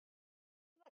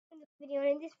video.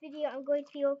 In this video, I'm going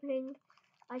to be opening,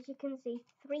 as you can see,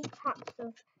 3 packs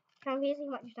of Champions League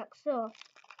match attacks. So,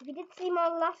 if you did see my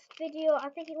last video, I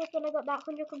think it was when I got that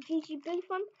 100 Club GG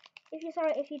booth on. If you saw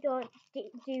it, if you don't,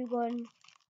 do go and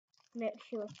make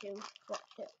sure to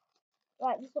watch it.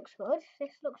 Right, this looks good.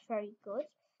 This looks very good.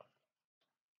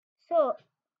 So,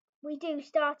 we do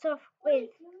start off with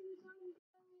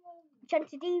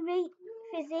Chantadiri,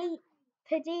 Fizzy,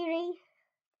 Padiri,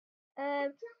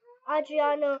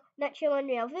 Adriano, Nacho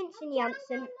Monreal, Vincent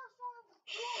Janssen,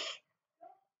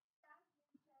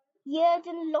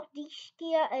 Jurgen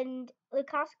Lottiskia and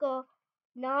Lukasko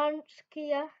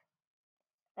Narskia,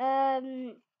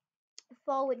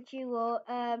 forward duo,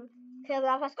 and oh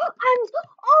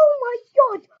my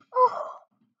god,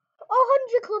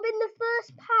 100 Club in the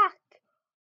first pack.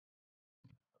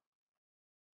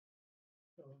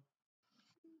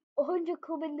 100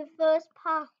 Club in the first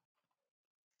pack.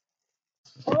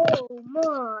 Oh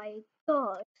my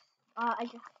god. I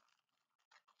just...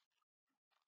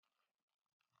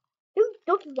 Who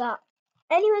does that?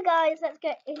 Anyway, guys, let's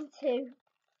get into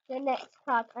the next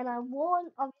pack. And I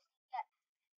won't obviously get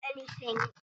anything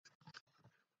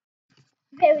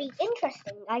very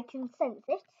interesting. I can sense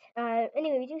it.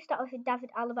 Anyway, we do start off with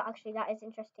David Alaba. Actually, that is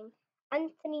interesting.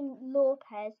 Anthony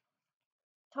Lopez,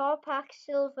 Torpak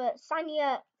Silva,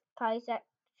 Sanya Kaiser,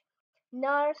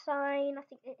 Narsine, I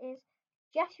think it is,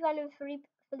 Joshua and Felipe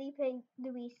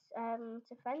Luis,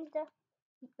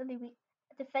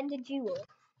 defender duo.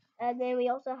 And then we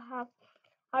also have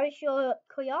Harisho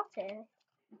Koyate.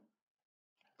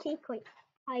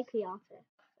 Hi Koyate.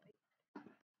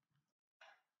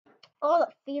 Oh,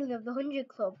 that feeling of the 100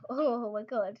 Club. Oh my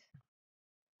god.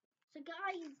 So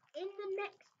guys, in the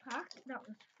next pack, that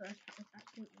was the first pack, was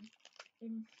absolutely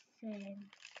insane.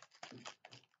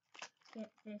 Get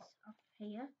this up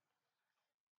here.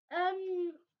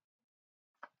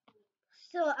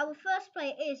 So our first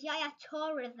player is Yaya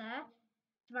Toure there.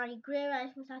 Very great,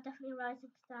 definitely a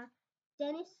rising star.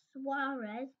 Dennis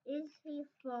Suarez, is he a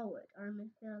forward or a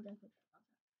midfielder?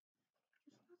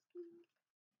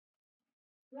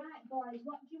 Right, boys,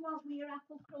 what do you want with your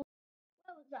apple crumb?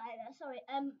 What was that? Sorry.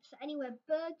 So anyway,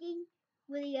 Bergie,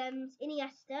 Williams,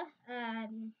 Iniesta,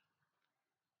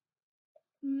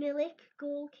 Milik,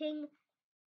 Goal King,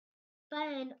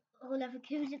 Bayern,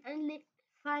 Leverkusen, and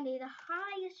finally the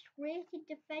highest rated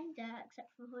defender, except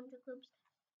for 100 clubs,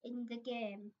 in the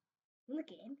game.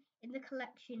 In the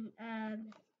collection,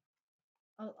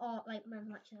 or like man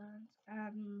match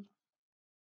and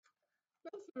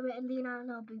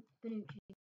Leonardo Bonucci.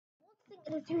 I was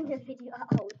thinking of doing a video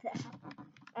out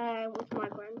there with my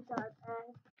granddad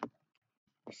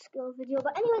skill video.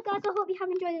 But anyway, guys, I hope you have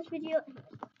enjoyed this video,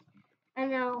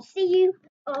 and I'll see you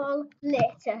all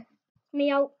later.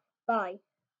 Me out. Bye.